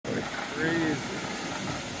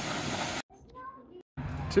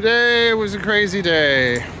Today was a crazy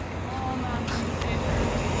day.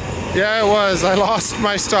 Yeah, it was. I lost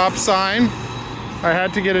my stop sign. I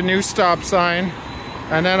had to get a new stop sign.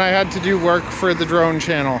 And then I had to do work for the drone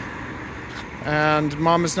channel. And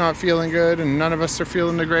Mom is not feeling good and none of us are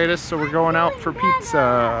feeling the greatest, so we're going out for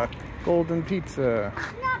pizza. Golden pizza.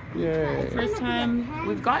 Yay. First time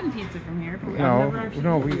we've gotten pizza from here. But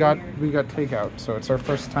No, we got takeout, so it's our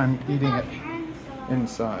first time eating it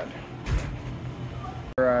inside.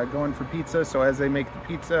 We're going for pizza, so as they make the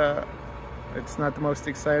pizza, it's not the most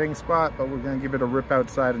exciting spot, but we're gonna give it a rip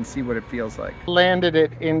outside and see what it feels like. Landed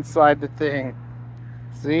it inside the thing.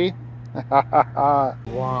 See? Wow.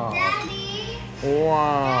 Daddy.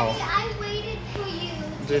 Wow. Daddy, I waited for you.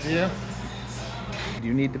 Did you?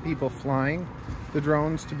 You need the people flying the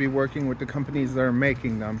drones to be working with the companies that are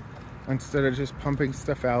making them, instead of just pumping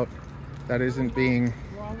stuff out that isn't being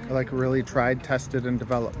like really tried, tested, and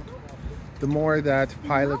developed. The more that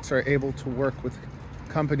pilots are able to work with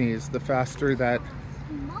companies, the faster that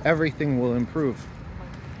everything will improve.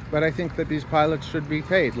 But I think that these pilots should be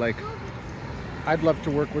paid. Like, I'd love to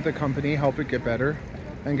work with a company, help it get better,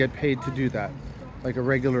 and get paid to do that, like a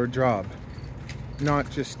regular job, not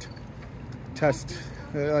just test.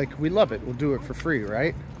 Like, we love it, we'll do it for free,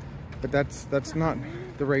 right? But that's not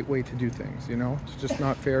the right way to do things, you know? It's just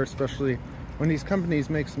not fair, especially when these companies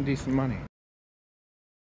make some decent money.